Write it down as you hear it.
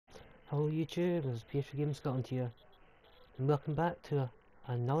Hello YouTube, this is PS3 Gaming Scotland here, and welcome back to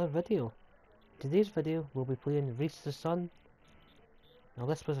another video. Today's video we'll be playing Race to the Sun. Now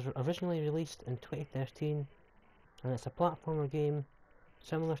this was originally released in 2013, and it's a platformer game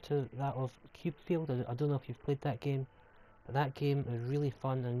similar to that of Cube Field. I don't know if you've played that game, but that game is really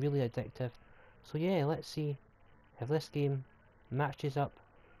fun and really addictive. So yeah, let's see if this game matches up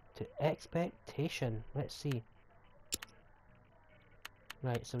to expectation. Let's see.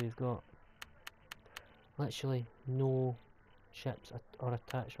 Right, so we've got literally no ships or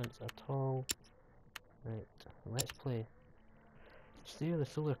attachments at all. Right, let's play. Steer the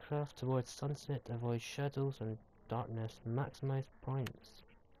solar craft towards sunset, avoid shadows and darkness, maximize points.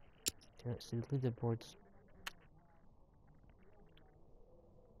 Okay, let's see the leaderboards.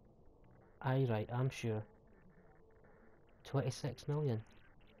 Aye, right, I'm sure. 26 million.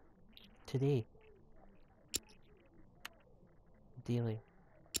 Today. Daily.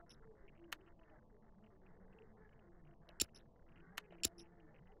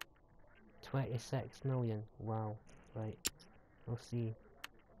 $26 million. Wow. Right. We'll see.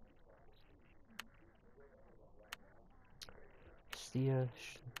 Steer.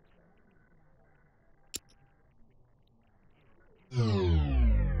 Cool.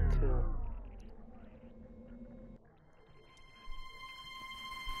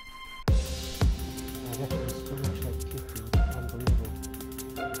 This is so much like Cube. Unbelievable.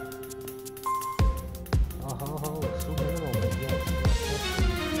 Oh, so minimal, but yes.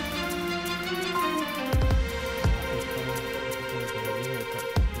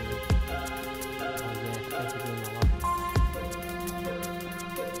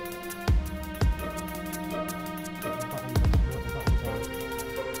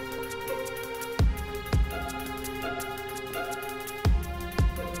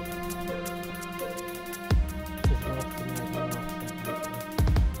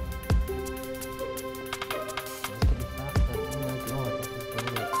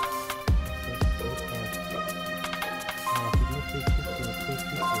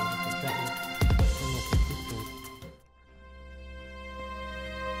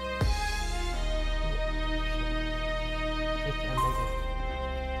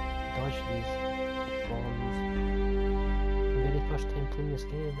 First time playing this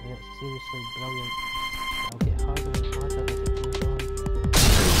game, and it's seriously brilliant. It'll get harder and harder as it goes on.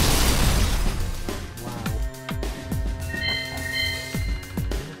 Wow.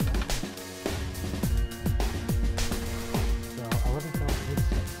 So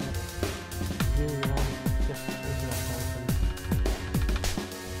 11,866. Really long, just over 1,000.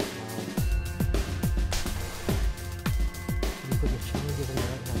 Wow. You've got your challenges on the right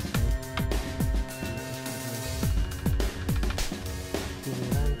hand side.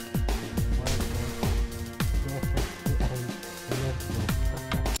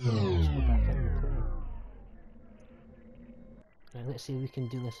 Right, let's see if we can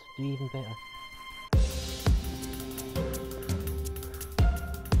do this, do even better.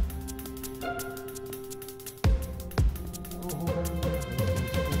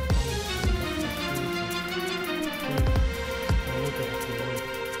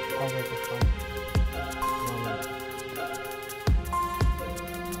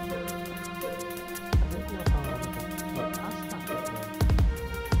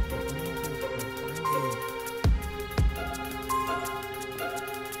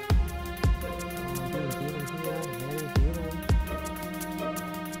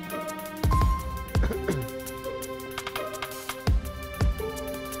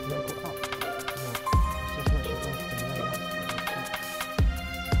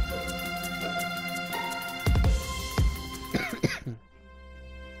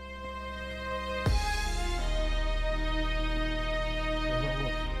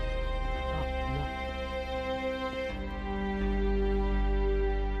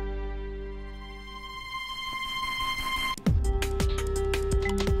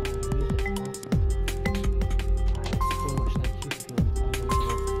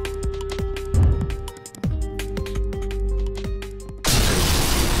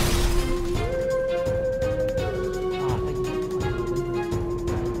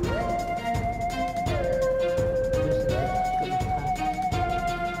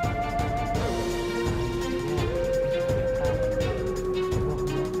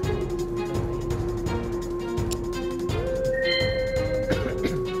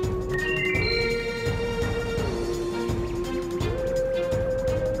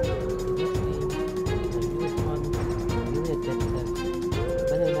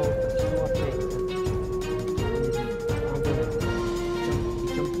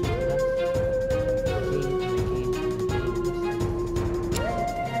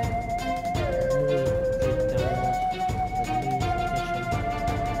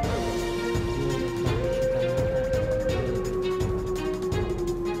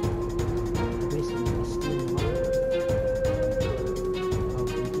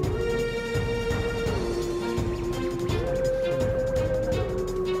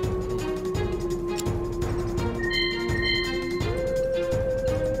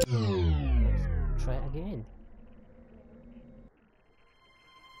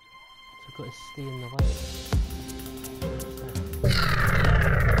 got to stay in the light.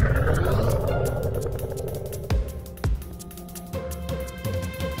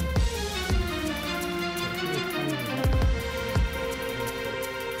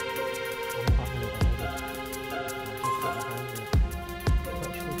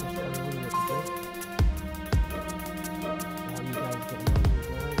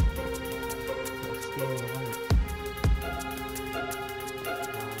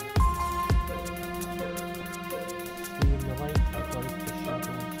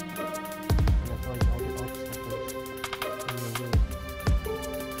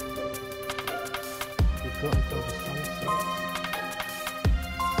 Got until the sun sets.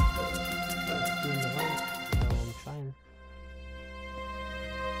 Stay in the light. I'm trying.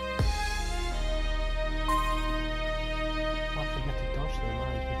 I forget to dodge them. I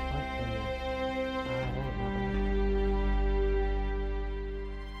can fight them.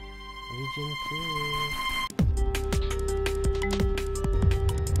 Region 2.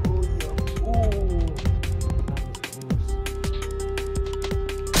 Oh yeah. Oh.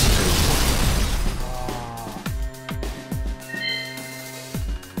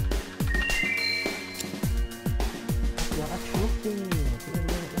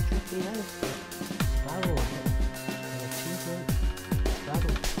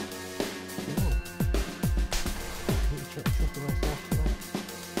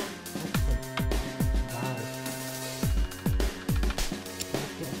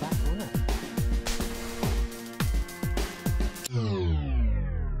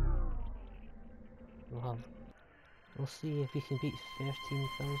 We'll see if we can beat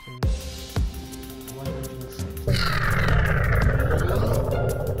 13,160.